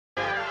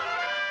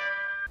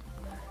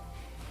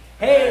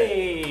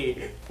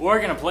Hey!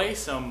 We're gonna play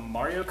some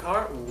Mario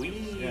Kart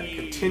Wii. Yeah,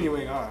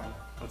 continuing on.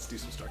 Let's do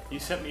some start. You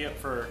set me up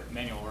for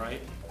manual,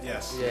 right?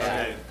 Yes. Yeah.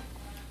 Okay.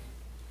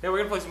 Yeah, we're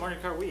gonna play some Mario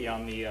Kart Wii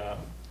on the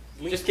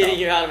Just kidding,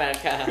 you're out of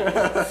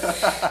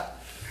that.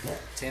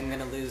 Tim,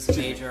 gonna lose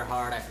major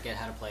hard. I forget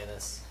how to play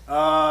this.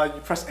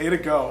 You press A to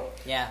go.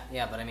 Yeah,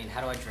 but I mean, how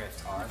do I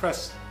drift? R?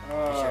 Press.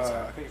 sure it's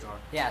R? I think it's R.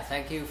 Yeah,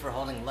 thank you for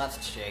holding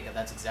left, Jacob.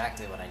 That's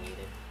exactly what I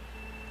needed.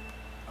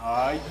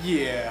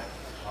 Yeah.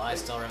 Well, I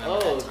still remember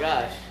Oh, that time.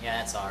 gosh. Yeah,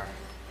 that's R.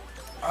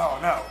 Oh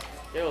no.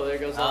 Yo, there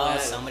goes all Oh,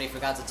 that. somebody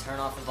forgot to turn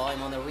off the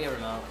volume on their Wii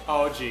remote.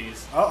 Oh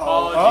jeez.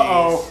 Uh-oh.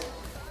 Oh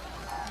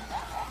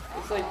jeez.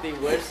 It's like the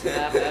worst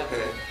map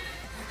ever.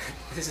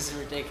 This is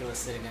ridiculous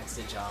sitting next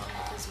to John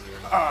with his Wii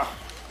remote.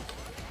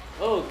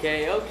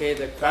 Okay,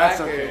 the That's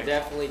Quacker okay.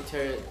 definitely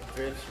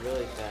drifts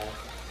really fast.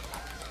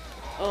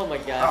 Oh my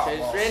gosh, Oh, I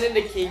just balls. ran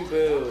into King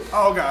Boo.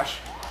 Oh gosh.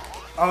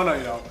 Oh no,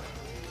 you don't.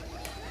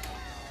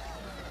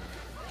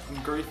 I'm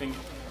griefing.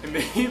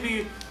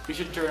 Maybe we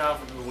should turn off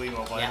the Wii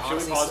mobile. Yeah, Should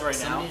honestly, we pause right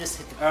somebody now? just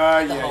hit the,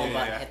 Yeah, home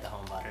button. yeah. Hit the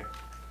home button.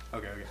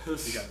 Okay. You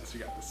got this. You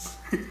got this.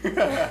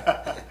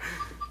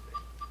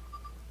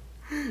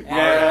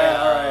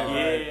 Yeah,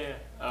 alright. Yeah.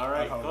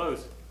 Alright, Uh-oh.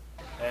 close.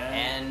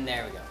 And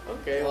there we go.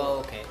 Okay, well,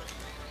 Okay.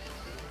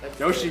 that's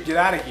Yoshi, good. get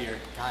out of here.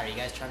 God, are you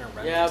guys trying to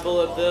run Yeah, into the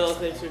Bullet wall or Bill,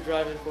 something? thanks for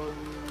driving for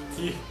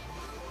me. Yeah.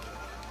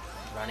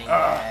 Running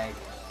Ah. bag.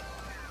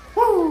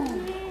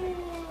 Woo!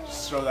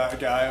 Just throw that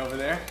guy over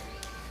there.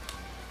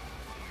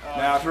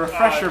 Now, to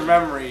refresh your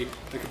memory,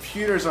 the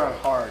computers are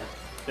hard.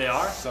 They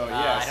are? So,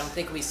 yes. I don't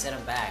think we set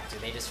them back. Do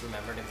they just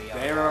remember to be on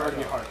They hard? remember to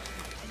be hard.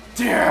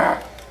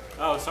 Yeah!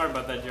 Oh, sorry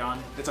about that,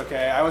 John. It's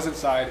okay. I was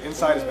inside.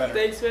 Inside is better.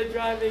 Thanks for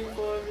driving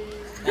for me.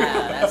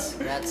 Nah, that's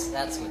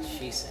what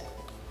she said.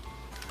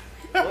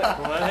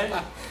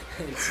 What?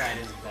 Inside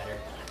is better.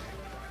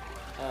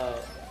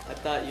 I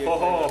thought you were Ho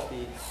ho. going to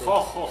be Ho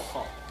ho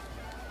ho.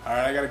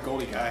 Alright, I got a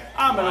Goldie guy.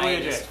 I'm gonna Mine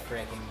lead is it.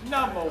 freaking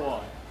Number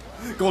one.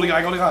 Goldie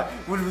guy, Goldie guy.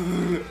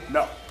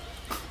 No.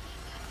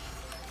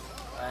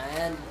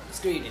 And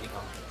screw you, Diddy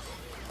Kong.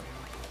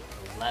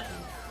 11.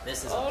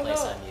 This is a Oh,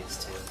 place no. I'm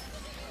used to.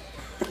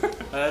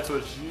 That's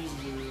what she's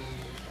doing.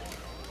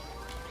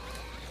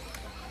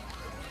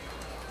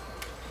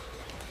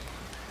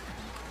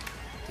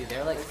 Dude,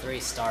 they're like 3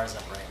 stars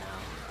up right now.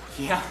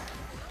 Yeah.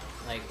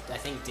 Like, I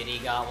think Diddy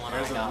got one.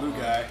 There's I a got blue one.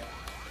 guy.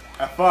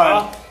 Have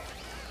fun.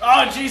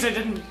 Oh jeez, I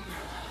didn't.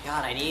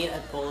 God, I need a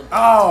bullet.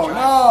 Oh, to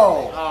drive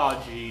no.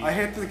 Oh jeez. I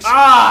hit the.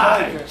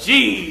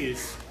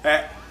 Jeez.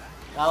 Eh.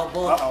 Oh,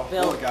 bullet Uh-oh,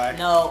 Bill. bullet guy.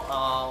 No,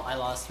 oh, I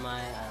lost my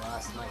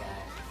guy.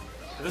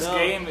 This No.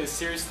 game is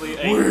seriously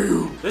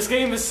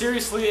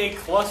a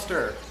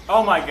cluster.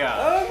 Oh my god.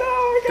 Oh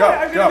no, Go,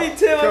 I'm gonna go, be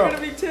Tim, go. I'm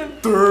gonna be Tim.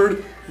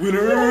 Third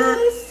winner.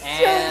 Yes,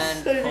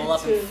 And yes, pull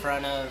up in Tim.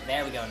 front of.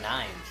 There we go,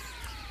 9.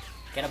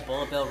 Get a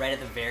bullet bill right at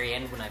the very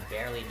end when I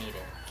barely need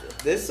it.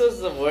 This was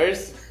the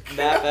worst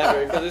map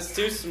ever because it's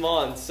too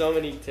small and so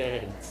many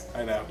turns.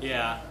 I know.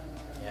 Yeah.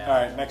 Yeah.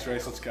 Alright, next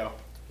race. Let's go.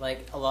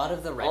 Like a lot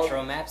of the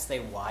retro maps, they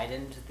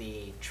widened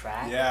the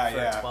track Yeah, for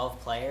yeah. 12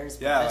 players.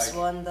 But Yeah, this like-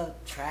 one, the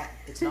track,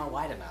 it's not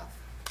wide enough.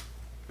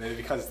 Maybe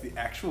because it's the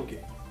actual game.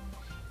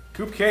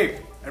 Coop Cape,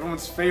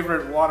 everyone's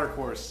favorite water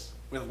course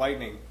with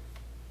lightning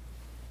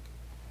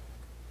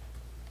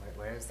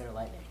Where's their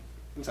lightning?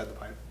 inside the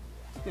pipe.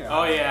 You know,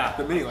 Oh yeah.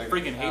 The mini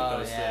lightning. Freaking hate Oh,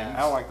 those yeah. I things.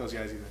 don't like those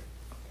guys either.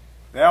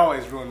 They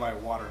always ruin my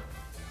water.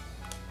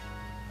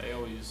 They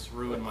always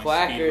ruin my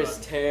Quacker's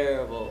speedrun.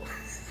 terrible.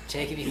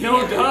 Jacob, you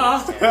No, can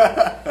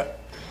duh.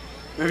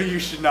 Maybe you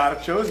should not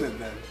have chosen it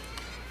then.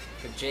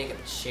 But Jacob,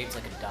 it's shaped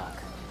like a duck.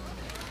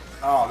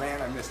 Oh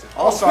man, I missed it.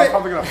 Also, I'm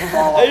probably gonna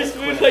fall off I the just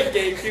moved cliff. my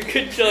GameCube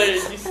controller.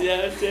 You see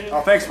that, Tim?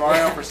 Oh, thanks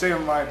Mario for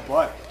saving my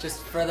butt.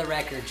 Just for the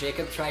record,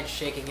 Jacob tried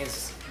shaking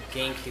his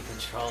GameCube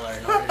controller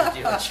in order to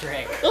do a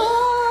trick.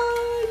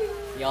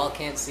 Y'all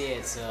can't see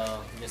it, so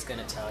I'm just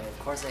gonna tell you. Of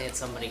course, I hit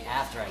somebody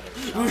after I get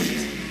shot. Oh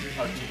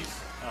jeez.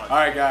 Oh,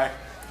 Alright, guy.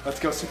 Let's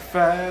go super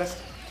fast.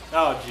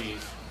 oh jeez.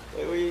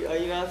 Wait, are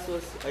you not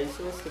supposed? Are you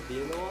supposed to be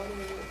in the water?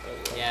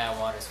 Oh, Yeah,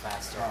 water's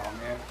faster. Oh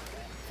man.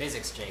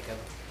 Physics, Jacob.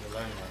 You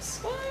learned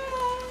this. Ah,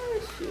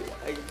 shoot.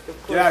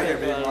 Of course Get out of I here, go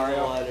baby out of the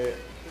Mario. water.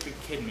 You're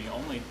kidding me.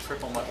 Only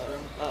triple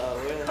mushroom.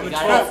 Where I'm in You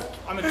got 12th.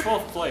 I'm in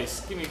 12th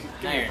place. Give me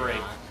No, a you're break.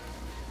 not.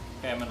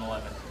 Okay, I'm in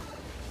 11.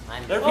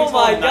 I'm There- Oh People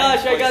my in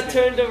gosh, ninth I got place.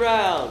 turned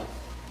around.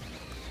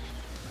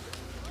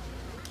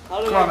 How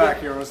did Come I on get- back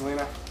here,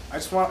 Rosalina. I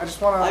just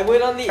wanna I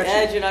went on the catch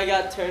edge you. and I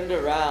got turned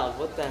around.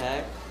 What the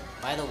heck?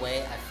 By the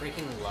way, I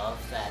freaking love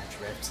that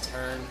drift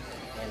turn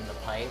in the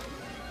pipe.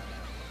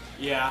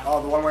 Yeah.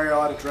 Oh, the one where you're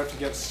allowed to drift to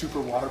get super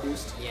water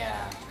boost.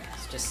 Yeah,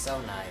 it's just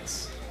so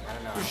nice. I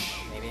don't know,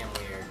 maybe I'm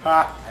weird.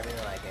 Ha! I really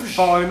like it.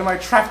 Falling into my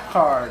trap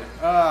card.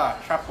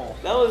 Trap hole.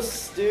 That was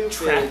stupid.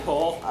 Trap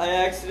hole. I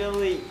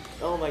accidentally.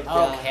 Oh my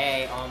god.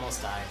 Okay,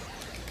 almost died.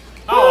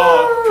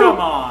 Oh, come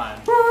on.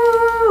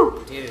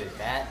 Woo! Dude,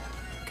 that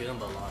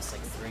Goomba lost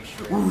like 3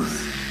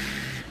 shrooms.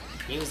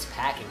 He was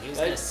packing, he was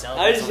gonna sell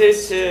I this just on the hit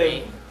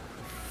street. him.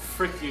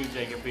 Frick you,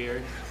 Jacob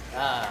Beard.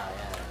 Ah,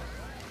 yeah.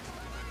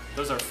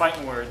 Those are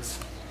fighting words.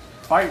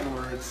 Fighting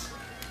words.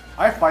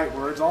 I fight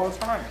words all the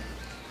time.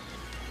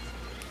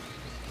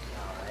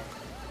 Alright.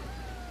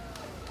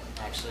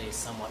 Actually,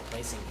 somewhat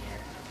placing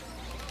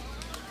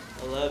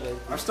here. 11.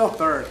 I'm still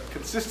third.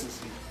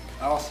 Consistency.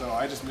 Also,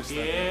 I just missed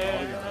that. Yeah.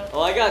 Altogether.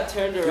 Oh, I got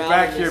turned around. Get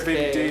back in here, this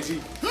baby game.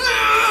 Daisy.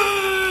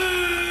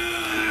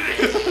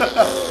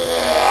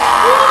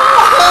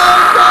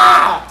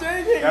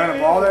 Dang it. Got a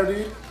ball there,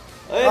 dude?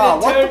 Oh, Ah,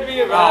 it what turned the-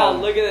 me around.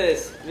 Oh. Look at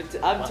this.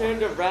 I'm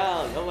turned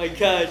around. Oh my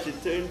gosh,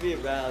 it turned me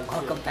around.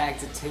 Welcome back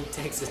to Tim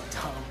Takes a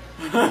Dump.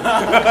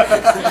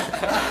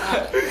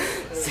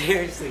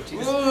 Seriously,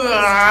 Jesus.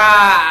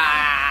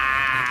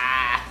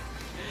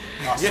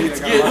 Oh, see,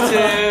 Let's I got get lots of-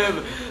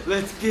 Tim.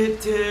 Let's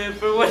get Tim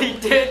for what he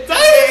did to me.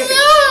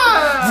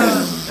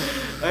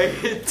 I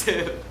hit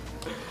Tim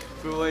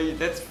for what you.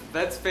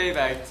 That's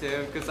payback,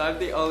 Tim, because I'm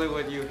the only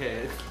one you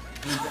hit.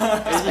 And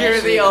you're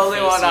Especially the only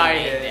face one you I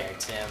made hit. there,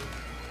 Tim.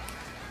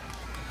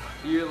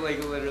 You're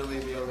like literally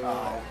the only one.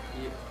 Oh.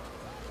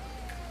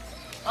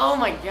 Oh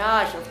my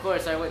gosh! Of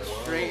course, I went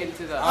straight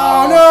into the.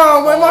 Oh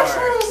no, my course.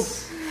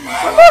 mushroom!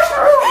 My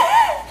mushroom!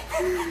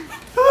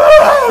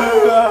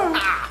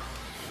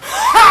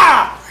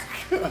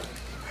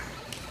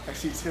 I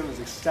see Tim is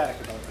ecstatic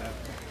about that.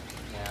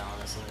 Yeah,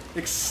 honestly.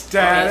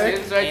 Ecstatic?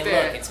 It's right Hey,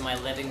 there. look, it's my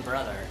living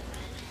brother.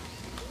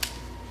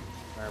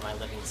 Or my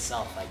living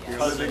self, I Your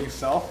guess. living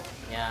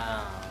self?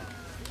 Yeah.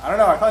 I don't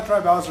know, I thought Dry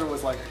Bowser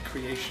was like a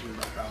creation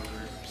of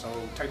Bowser, so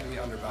technically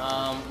under Bowser.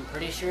 I'm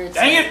pretty sure it's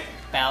Dang like it!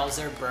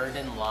 Bowser burned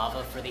in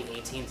lava for the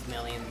 18th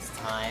millionth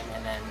time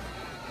and then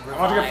I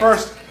want to go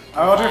first!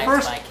 I want to go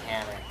revived first! by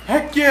Kamek.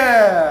 Heck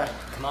yeah!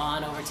 Come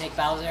on, overtake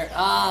Bowser.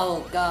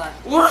 Oh, God.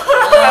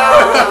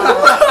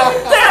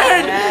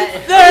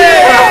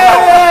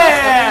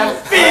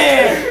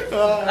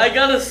 I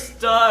got a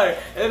star,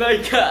 and I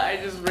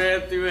just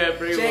ran through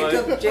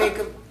everyone.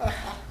 Jacob.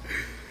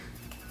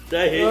 Did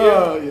I hit you?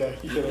 Oh yeah,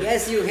 you get it.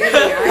 Yes, you hit me.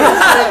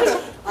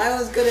 I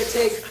was gonna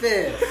take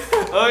fifth,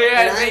 Oh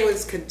yeah, and I I think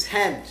was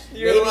content.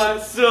 your Maybe,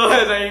 last sword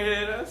I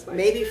hit. I was like,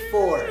 maybe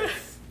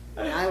fourth,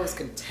 and I was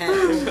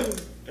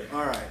content.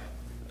 Alright.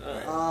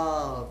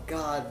 Oh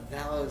God,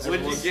 that was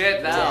What'd you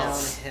get now?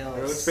 downhill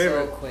Everyone's so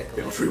favorite. quickly.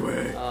 Little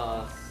freeway. Little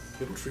uh,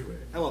 freeway.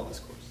 I love this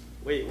course.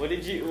 wait, what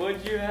did you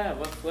have?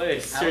 What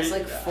place? I was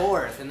like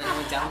 4th, and then I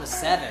went down to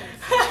 7th.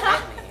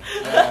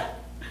 It hit me.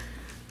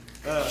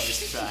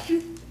 Nice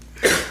try.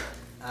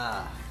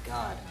 Ah,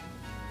 God.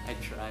 I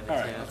tried.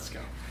 Alright, yeah. let's go.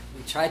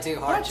 You tried too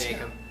hard,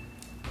 Jacob.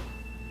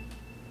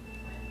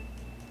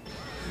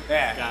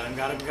 Yeah. Got him,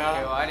 got him, Okay, got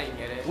well, him. I didn't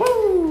get it.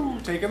 Woo!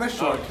 Taking the Oh,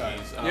 shortcut.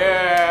 jeez. Oh.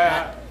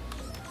 Yeah.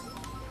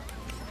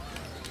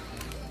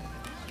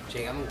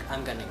 Jake,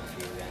 I'm gunning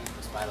for you again,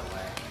 just by the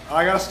way.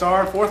 I got a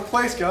star in 4th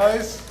place,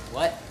 guys.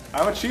 What?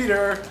 I'm a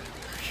cheater.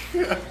 Oh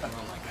my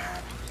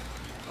God.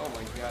 Oh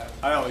my god.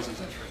 I always use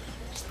that trick,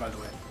 just by the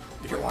way.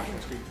 If you're watching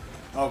the screen.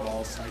 Oh,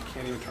 balls. I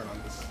can't even turn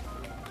on this.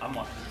 I'm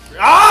watching this.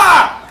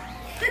 Ah!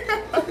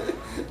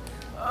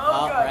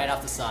 Oh, right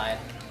off the side.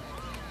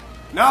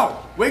 No!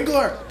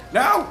 Wiggler!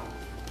 No!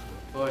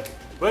 Boy.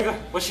 Wiggle,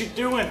 what's she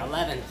doing?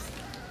 11th.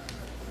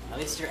 At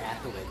least you're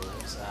at the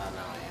Wigglers. No,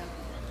 I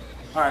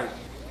am. Alright.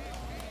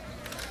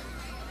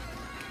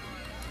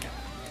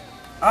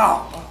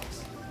 Oh!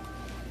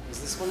 Was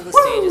this one of the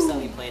stages that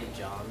we played in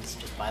John's,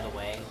 just by the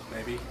way?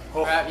 Maybe.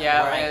 Crap,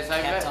 yeah, Where I yes,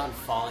 I kept bet. on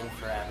falling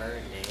forever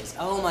and days.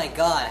 Oh my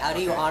God, how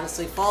do you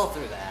honestly fall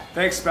through that?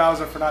 Thanks,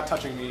 Bowser, for not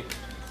touching me.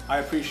 I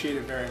appreciate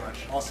it very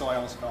much. Also, I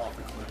almost fell off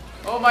the cliff.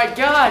 Oh my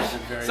gosh!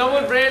 Very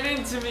Someone bad. ran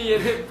into me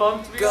and it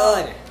bumped me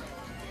off. Good.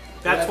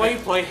 That's why you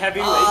play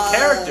heavyweight Oh,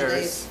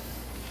 characters.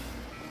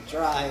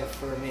 Drive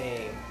for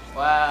me.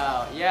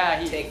 Wow,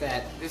 yeah, Take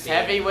that. this big.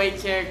 heavyweight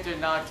character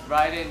knocked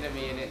right into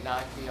me and it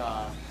knocked me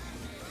off.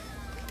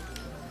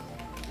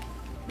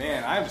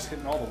 Man, I'm just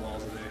hitting all the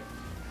walls today.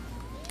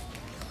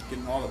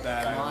 Getting all the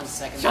bad Come on, items.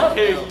 second John,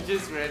 hill. you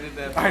just ran into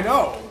that. I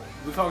know!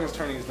 The Falcon's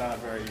turning is not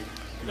very...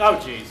 Oh,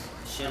 jeez.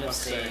 Should I have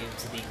must say.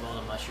 saved the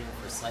golden mushroom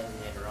for slightly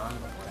later on,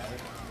 but whatever.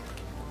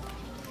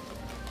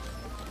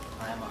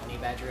 I am a honey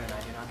badger and I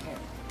do not care.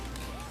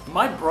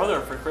 My brother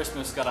for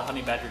Christmas got a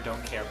Honey Badger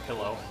Don't Care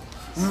pillow.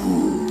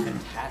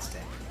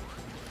 Fantastic.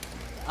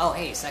 Oh,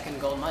 hey, second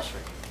gold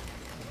mushroom.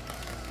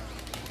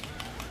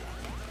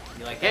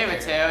 You like Hey that?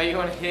 Mateo, you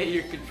want to hit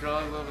your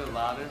controller a little bit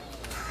louder?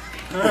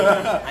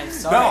 I'm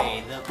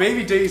sorry. No! The,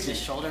 Baby the Daisy!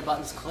 shoulder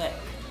buttons click.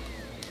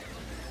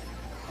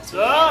 That's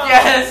Ah!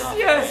 Yes, Oh,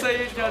 yes, I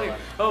controller. got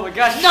it. Oh my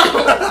gosh, no!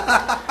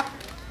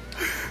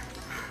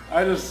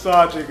 I just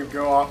saw Jacob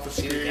go off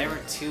the Dude, screen there were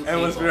two and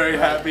was people very right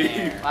happy.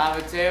 there. Wow,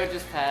 Mateo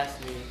just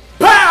passed me.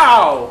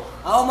 Pow!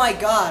 Oh my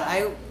God,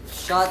 I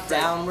shot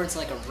downwards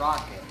like a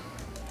rocket.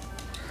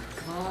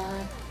 Come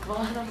on,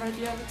 I'm right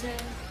behind Mateo.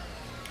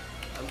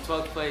 I'm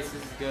 12th place,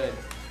 this is good.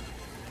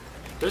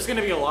 There's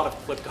gonna be a lot of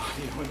clipped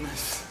audio in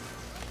this.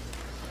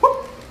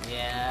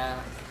 Yeah.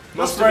 Just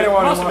Most for of it-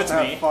 anyone most who of wants it's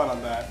to me. have fun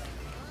on that.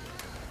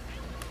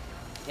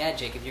 Yeah,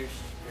 Jacob, you're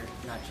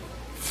not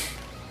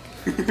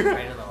Jacob.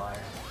 Right in the water.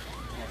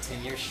 Yeah,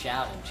 Tim, you're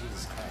shouting.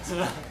 Jesus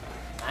Christ.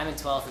 I'm in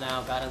 12th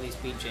now. Gotta at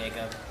least beat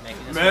Jacob.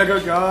 Making this Mega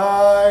one.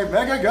 guy!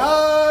 Mega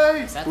guy!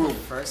 Is that the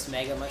first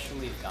Mega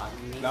Mushroom we've gotten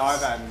in these? No,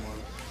 I've had one.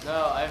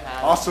 No, I've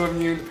had. Also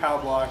immune to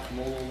Power Block.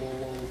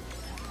 Lol.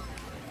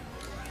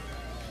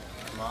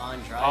 Come on,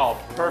 drive. Oh,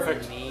 for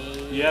perfect.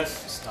 Me.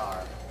 Yes.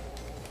 Star.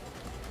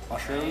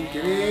 Mushroom, And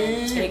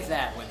gimme! Take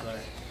that, Wiggler.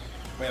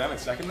 Wait, I'm in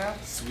second now?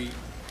 Sweet.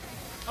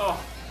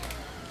 Oh.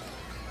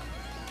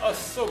 Oh,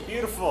 so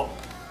beautiful.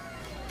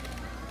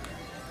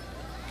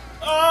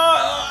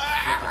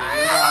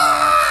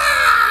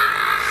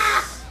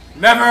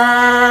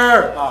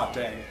 Never! Oh,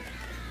 dang it.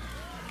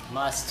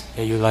 Must.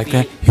 Yeah, you like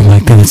that? You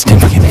like that? It's Damn,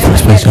 I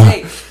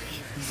can't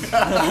see.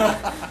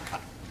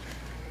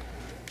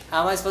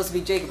 How am I supposed to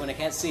beat Jacob when I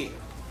can't see?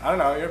 I don't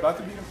know, you're about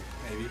to beat him.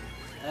 Maybe.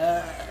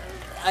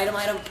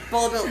 Item,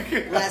 bullet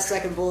bill. Last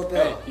second bullet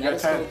bill. Hey, you that got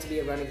was 10. going to be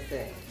a running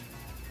thing.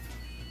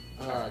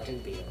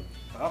 Didn't beat him.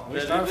 Well, at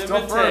least I'm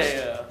still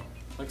first.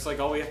 Looks like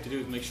all we have to do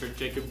is make sure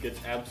Jacob gets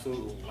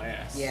absolute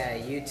last. Yeah,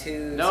 you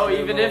two. No,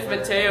 screw even him if over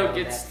Mateo on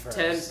gets that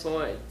 10 first.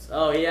 points.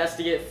 Oh, he has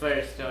to get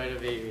first in order to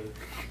beat me.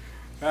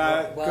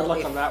 Good luck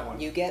if on that one.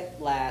 You get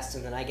last,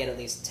 and then I get at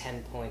least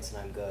 10 points, and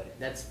I'm good.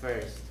 That's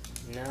first.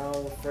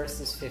 No, first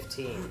is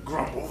 15.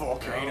 Grumble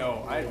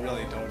Volcano. I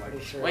really don't like Pretty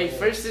it. sure Wait, it is.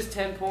 first is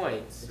 10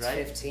 points, It's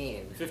right?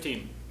 15.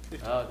 15.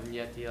 Oh, then you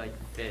have to be like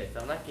fifth.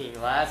 I'm not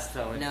getting last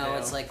though. No, Mateo.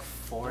 it's like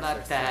 4th or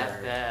not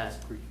that 3rd. bad.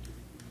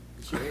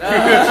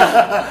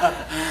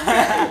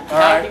 How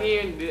Alright. can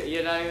you?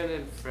 You're not even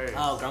in first.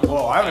 Oh, Grumble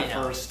Whoa, I'm in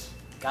Volcano. first.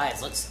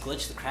 Guys, let's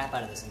glitch the crap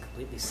out of this and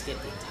completely skip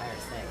the entire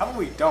thing. How about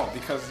we don't?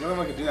 Because the only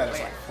one who can do that is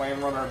like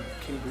Flame Runner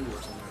King Boo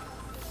or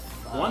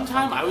something. One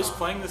time I was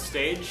playing the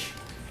stage,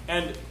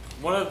 and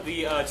one of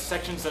the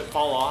sections that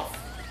fall off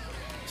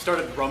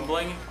started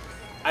rumbling.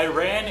 I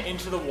ran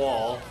into the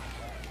wall,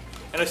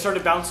 and I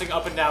started bouncing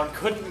up and down,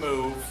 couldn't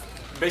move,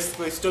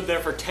 basically stood there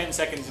for 10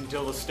 seconds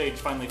until the stage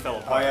finally fell Oh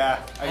apart. yeah,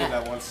 I did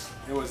that once.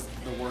 It was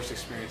the worst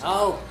experience.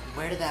 Oh,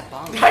 where did that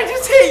bomb go? I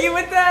just hit you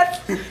with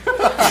that.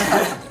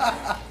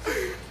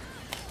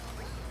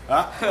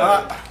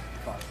 Fuck.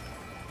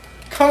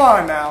 Come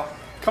on now.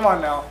 Come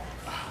on now.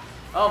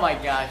 Oh my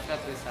gosh, not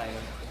this item.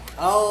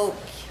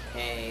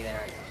 Okay,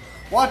 there I go.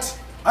 What?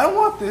 I don't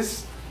want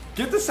this.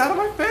 Get this out of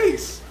my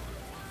face.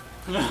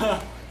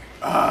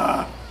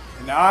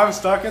 And now I'm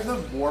stuck in the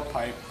war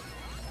pipe.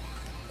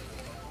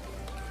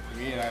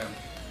 Me and I.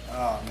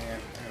 Oh man.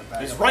 I gotta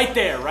back It's up. right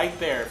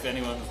there, if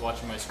anyone was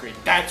watching my screen.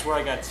 That's where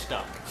I got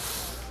stuck.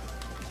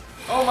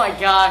 Oh my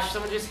gosh,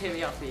 someone just hit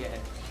me off the edge.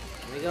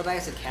 Can we go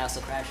back to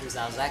Castle Crashers?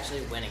 I was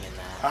actually winning in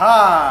that.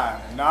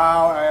 Aha!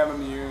 Now I am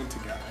immune to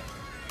guy.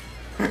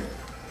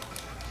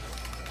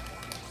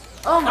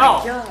 Oh my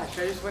Oh. gosh,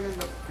 I just went in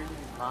the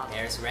freaking lava.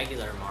 There's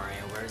regular Mario.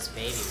 Where's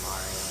baby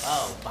Mario?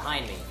 Oh,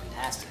 behind me.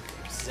 Fantastic.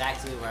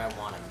 Exactly where I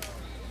want him.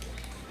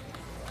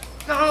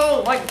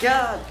 Oh my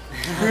god.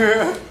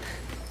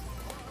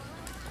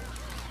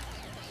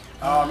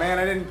 Oh man,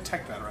 I didn't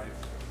take that right.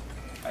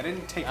 I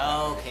didn't take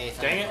that. Okay,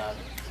 Dang it. Thundercloud.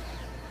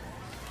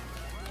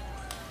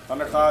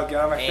 Thundercloud, get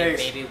out of my Hey,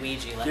 face. baby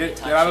Ouija, let me Get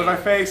touch out you. of my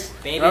face.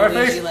 Baby get out of my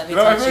Luigi, face. let me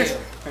Get out of my touch face.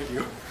 you. Thank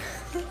you.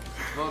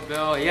 Bullet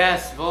bill,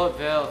 yes, bullet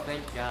bill,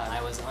 thank God.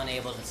 I was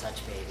unable to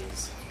touch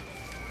babies.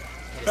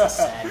 It is a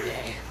sad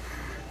day.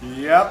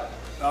 Yep.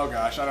 Oh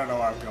gosh, I don't know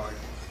where I'm going.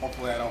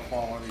 Hopefully I don't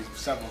fall in one of these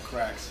several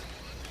cracks.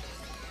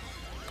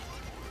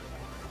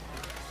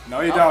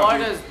 No, you How don't. far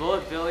dude. does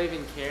bullet bill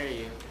even carry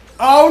you?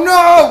 Oh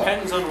no!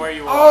 Depends on where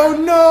you are.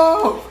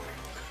 Oh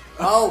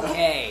no!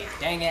 Okay,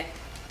 dang it.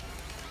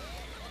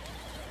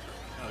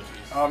 Oh,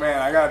 jeez. Oh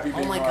man, I gotta be Oh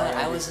big my Mario.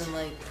 god, I was in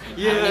like... I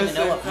Yes, don't even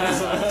know what yes,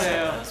 place I was.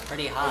 yes. It was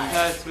pretty high.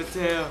 Yes,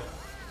 Mateo.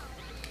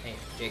 Hey,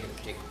 Jacob.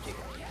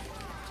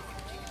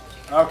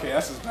 Okay,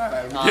 this is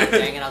bad. Oh,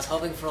 dang it, I was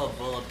hoping for a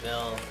bullet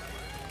bill.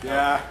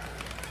 Yeah.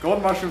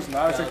 Gold mushrooms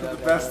not exactly no,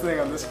 the no, best no, thing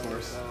no, on this no,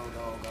 course. No.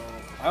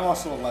 I'm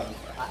also 11.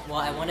 Well,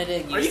 I wanted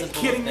to Are use you the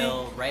kidding bullet me?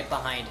 bill right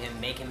behind him,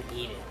 make him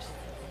eat it.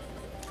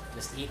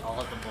 Just eat all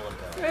of the bullet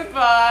bill.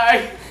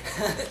 Goodbye.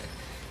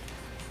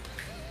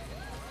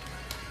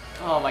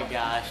 Oh my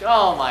gosh.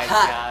 Oh my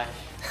Ha.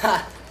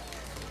 gosh.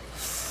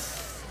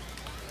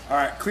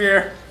 Alright,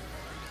 clear.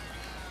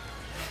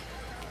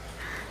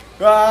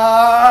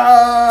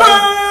 Ah!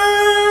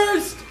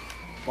 First!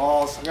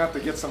 Balls. I'm gonna have to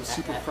get some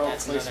super pro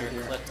That's placer another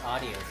here. clipped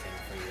audio thing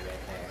for you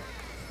right there.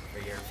 For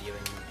your viewing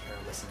or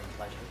listening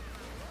pleasure.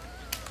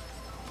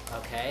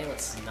 Okay,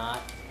 let's not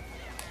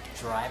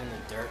drive in the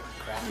dirt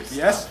crap.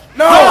 Yes?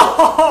 No!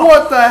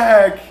 What the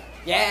heck?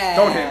 Yeah!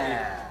 Don't hit me.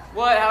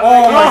 What? How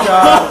Oh did I my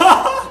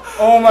god.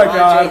 Oh my Come on,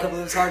 god. Jacob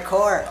Lives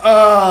Hardcore.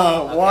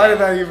 Why Okay. did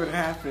that even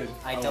happen?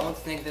 I Oh. don't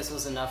think this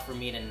was enough for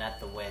me to net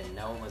the win.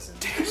 No, it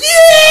wasn't.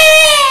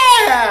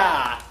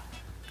 Yeah!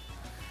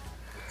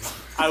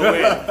 I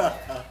win.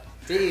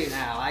 Do you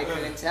now? I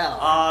couldn't tell.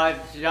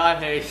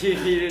 John,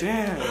 you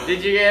Damn.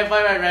 did you get hit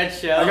by my red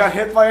shell? I got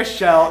hit by a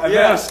shell, and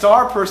then Yeah. a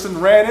star person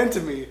ran into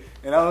me,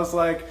 and I was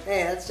like,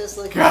 Hey, that's just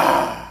like...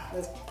 God.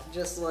 That's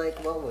just like...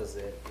 What was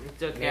it?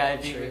 It's okay, I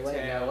beat Tree- wait, no, it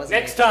Mateo. wasn't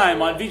Next Maple time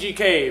Tree. on VG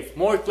Cave,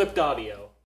 more clipped audio.